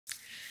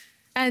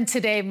And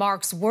today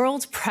marks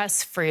World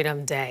Press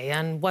Freedom Day.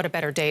 And what a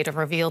better day to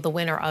reveal the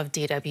winner of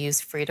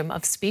DW's Freedom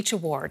of Speech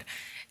Award.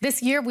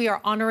 This year, we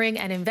are honoring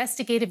an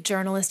investigative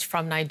journalist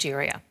from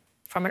Nigeria.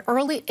 From an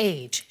early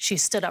age, she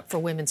stood up for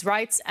women's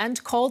rights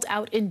and called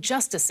out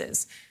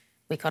injustices.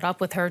 We caught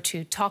up with her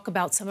to talk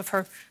about some of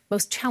her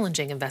most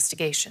challenging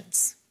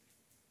investigations.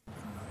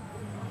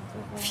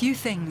 Few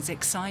things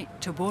excite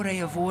Tobore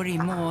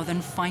Ovuorie more than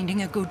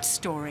finding a good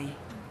story.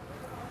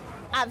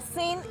 I've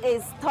seen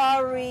a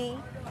story.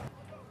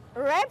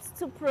 Reps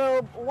to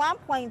probe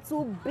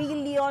 $1.2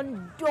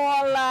 billion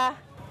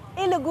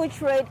illegal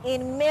trade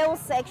in male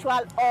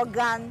sexual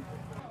organ.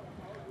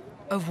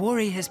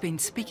 Ovuorie has been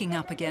speaking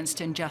up against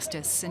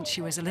injustice since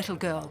she was a little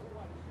girl.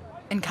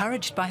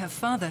 Encouraged by her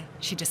father,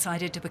 she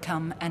decided to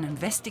become an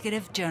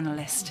investigative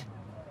journalist.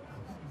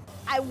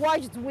 I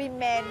watched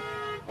women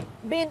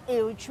being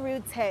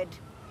ill-treated.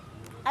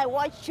 I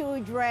watched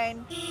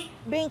children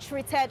being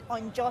treated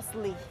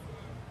unjustly.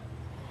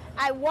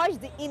 I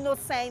watched the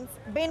innocent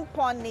being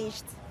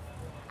punished,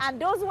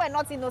 and those who were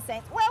not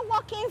innocent were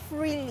walking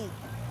freely.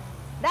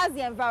 That's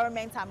the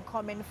environment I'm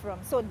coming from.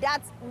 So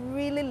that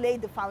really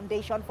laid the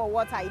foundation for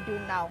what I do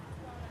now,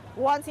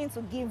 wanting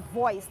to give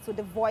voice to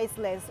the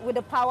voiceless with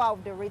the power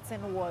of the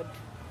written word.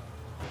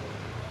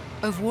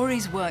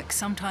 Ovuorie's work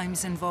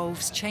sometimes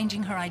involves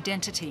changing her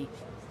identity.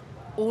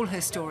 All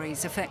her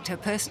stories affect her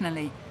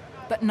personally,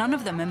 but none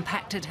of them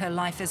impacted her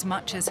life as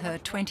much as her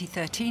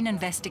 2013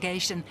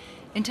 investigation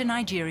into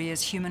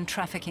Nigeria's human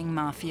trafficking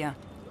mafia.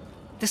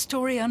 The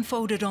story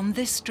unfolded on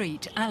this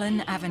street,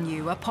 Allen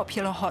Avenue, a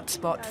popular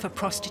hotspot for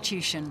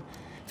prostitution.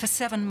 For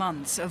 7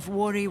 months,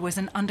 Ovuorie was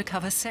an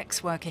undercover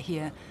sex worker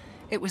here.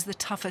 It was the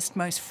toughest,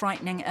 most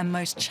frightening and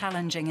most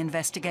challenging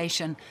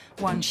investigation,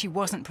 one she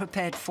wasn't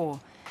prepared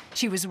for.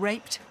 She was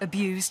raped,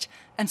 abused,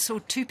 and saw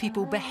 2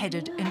 people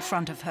beheaded in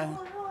front of her.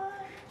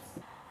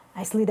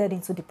 I slithered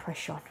into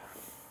depression.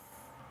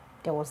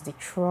 There was the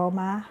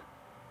trauma,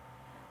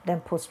 then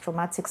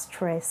post-traumatic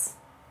stress,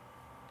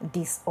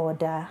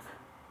 disorder,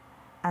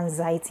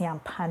 anxiety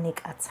and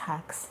panic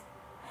attacks.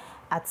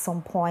 At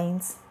some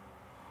point,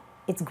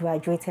 it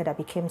graduated. I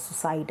became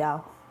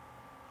suicidal.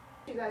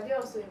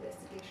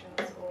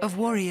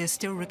 Ovuorie is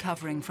still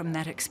recovering from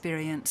that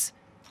experience.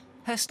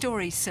 Her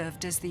story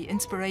served as the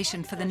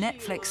inspiration for the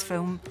Netflix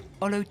film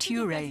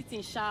Oloture.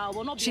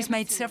 She's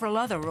made several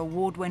other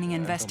award-winning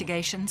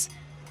investigations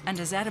and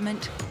is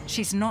adamant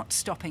she's not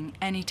stopping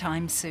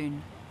anytime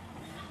soon.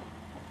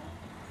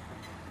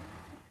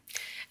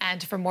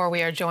 And for more,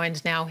 we are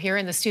joined now here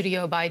in the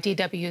studio by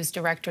DW's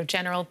Director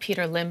General,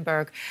 Peter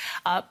Limburg.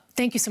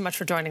 Thank you so much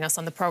for joining us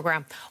on the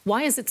program.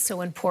 Why is it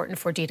so important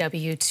for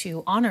DW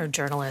to honor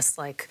journalists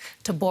like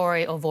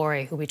Tobore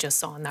Ovuorie, who we just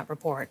saw in that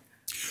report?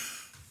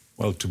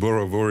 Well,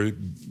 Tobore Ovuorie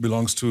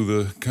belongs to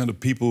the kind of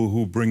people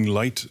who bring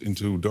light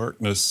into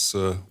darkness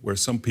where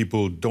some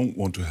people don't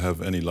want to have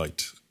any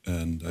light.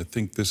 And I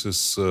think this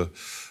is a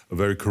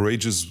very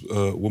courageous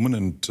woman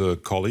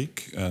and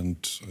colleague, and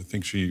I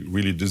think she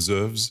really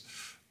deserves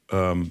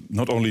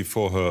not only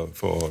for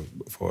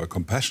her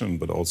compassion,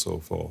 but also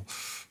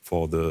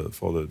for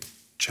the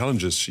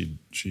challenges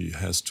she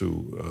has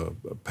to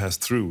pass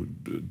through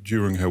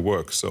during her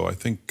work. So I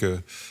think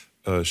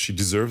she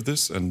deserves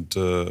this, and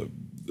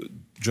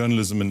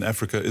journalism in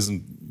Africa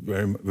isn't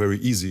very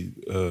easy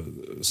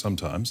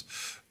sometimes,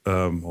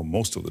 or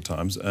most of the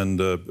times, and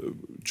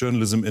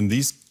journalism in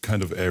these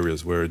kind of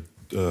areas where it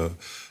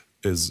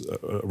is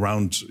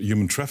around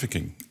human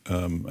trafficking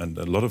and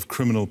a lot of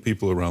criminal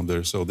people around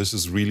there. So this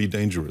is really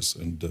dangerous,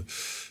 and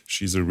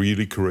she's a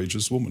really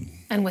courageous woman.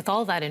 And with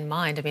all that in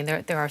mind, I mean,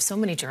 there are so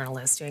many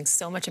journalists doing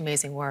so much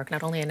amazing work,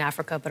 not only in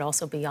Africa, but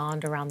also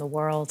beyond around the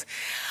world.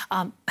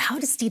 How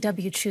does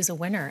DW choose a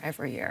winner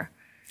every year?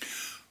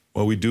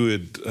 Well, we do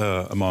it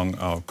among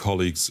our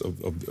colleagues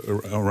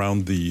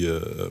around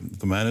the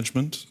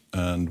management,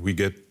 and we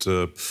get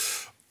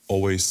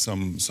always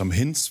some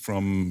hints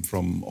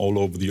from all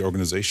over the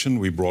organization.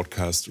 We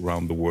broadcast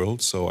around the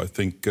world, so I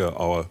think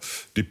our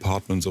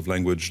departments of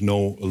language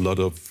know a lot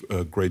of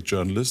great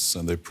journalists,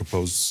 and they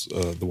propose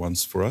the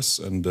ones for us.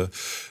 And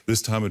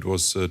this time it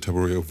was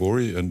Tobore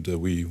Ovuorie, and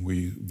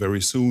we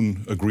very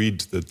soon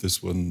agreed that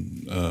this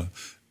one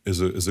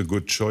is a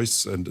good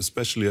choice, and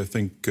especially I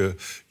think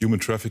human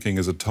trafficking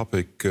is a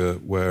topic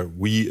where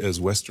we as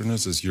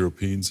Westerners, as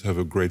Europeans, have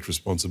a great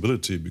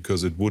responsibility,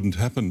 because it wouldn't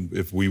happen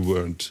if we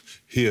weren't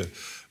here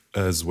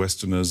as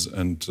Westerners,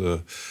 and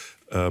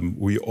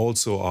we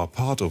also are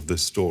part of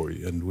this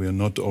story, and we are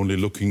not only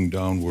looking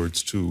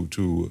downwards to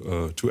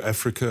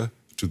Africa,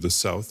 to the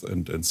south,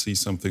 and see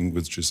something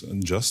which is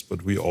unjust,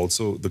 but we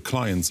also, the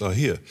clients are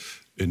here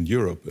in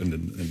Europe and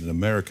in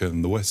America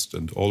and the West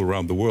and all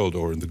around the world,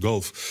 or in the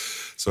Gulf.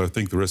 So I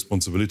think the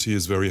responsibility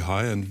is very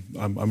high, and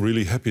I'm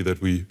really happy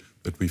that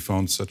we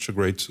found such a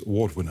great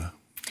award winner.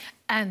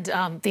 And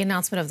the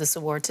announcement of this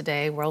award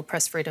today, World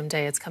Press Freedom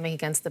Day, it's coming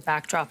against the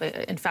backdrop,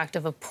 in fact,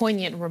 of a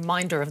poignant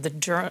reminder of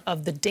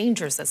the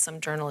dangers that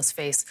some journalists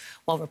face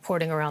while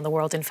reporting around the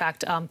world. In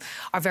fact,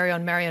 our very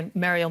own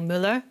Mariel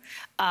Müller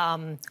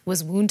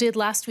was wounded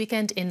last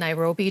weekend in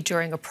Nairobi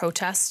during a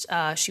protest.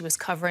 She was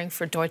covering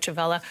for Deutsche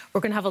Welle. We're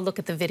going to have a look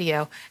at the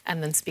video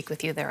and then speak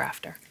with you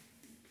thereafter.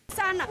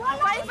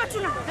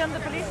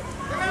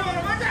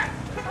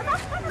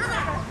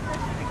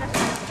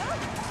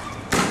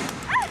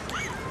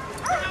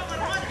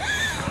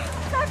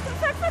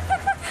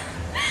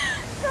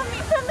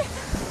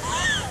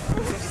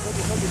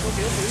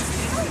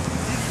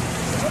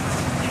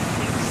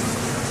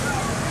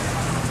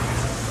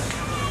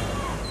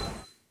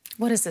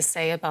 What does this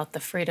say about the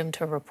freedom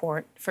to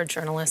report for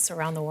journalists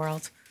around the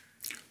world?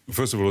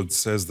 First of all, it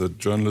says that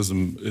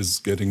journalism is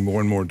getting more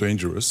and more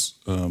dangerous,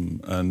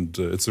 and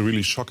it's a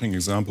really shocking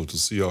example to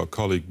see our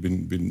colleague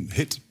been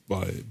hit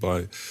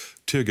by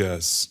tear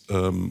gas,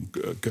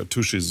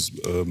 cartouches,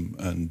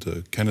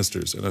 and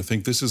canisters. And I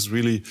think this is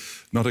really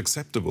not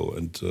acceptable.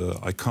 And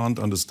I can't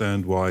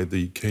understand why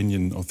the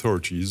Kenyan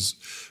authorities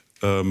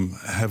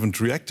haven't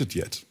reacted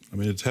yet. I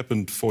mean, it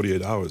happened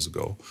 48 hours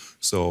ago.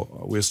 So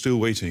we're still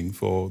waiting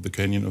for the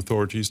Kenyan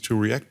authorities to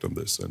react on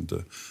this.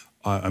 And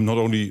I'm not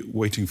only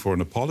waiting for an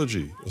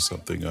apology or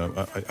something,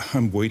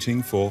 I'm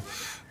waiting for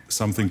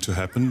something to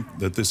happen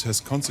that this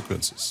has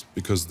consequences,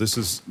 because this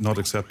is not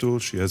acceptable.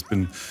 She has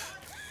been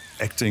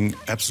acting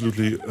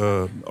absolutely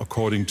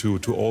according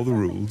to all the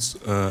rules,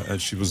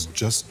 and she was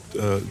just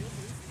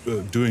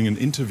doing an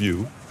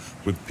interview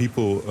with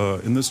people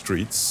in the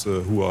streets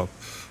who were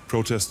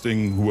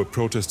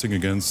protesting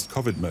against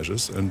COVID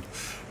measures, and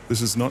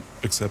this is not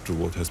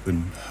acceptable.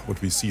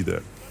 What we see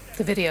there.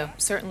 The video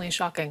certainly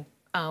shocking,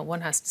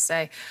 one has to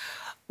say.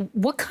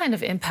 What kind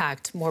of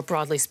impact, more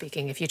broadly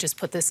speaking, if you just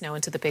put this now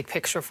into the big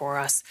picture for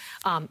us,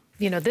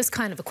 you know, this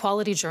kind of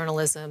equality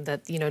journalism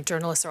that, you know,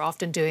 journalists are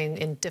often doing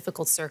in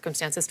difficult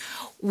circumstances,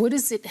 what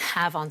does it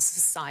have on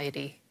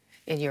society,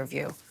 in your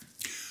view?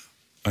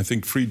 I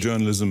think free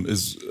journalism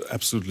is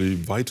absolutely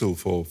vital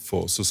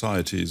for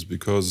societies,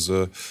 because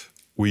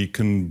we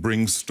can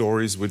bring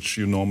stories which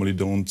you normally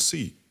don't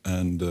see,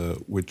 and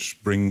which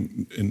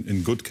bring,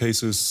 in good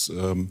cases,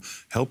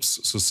 helps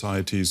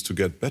societies to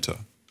get better.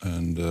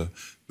 And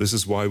this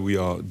is why we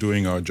are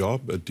doing our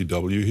job at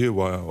DW here,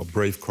 why our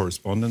brave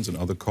correspondents and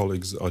other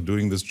colleagues are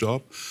doing this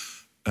job.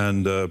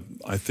 And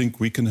I think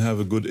we can have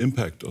a good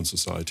impact on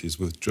societies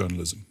with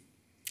journalism.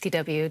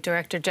 DW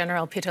Director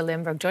General Peter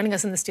Limburg joining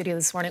us in the studio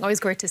this morning. Always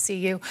great to see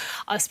you,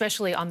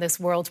 especially on this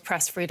World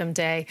Press Freedom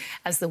Day,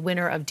 as the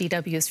winner of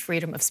DW's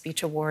Freedom of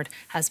Speech Award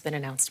has been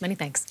announced. Many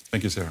thanks.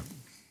 Thank you, Sarah.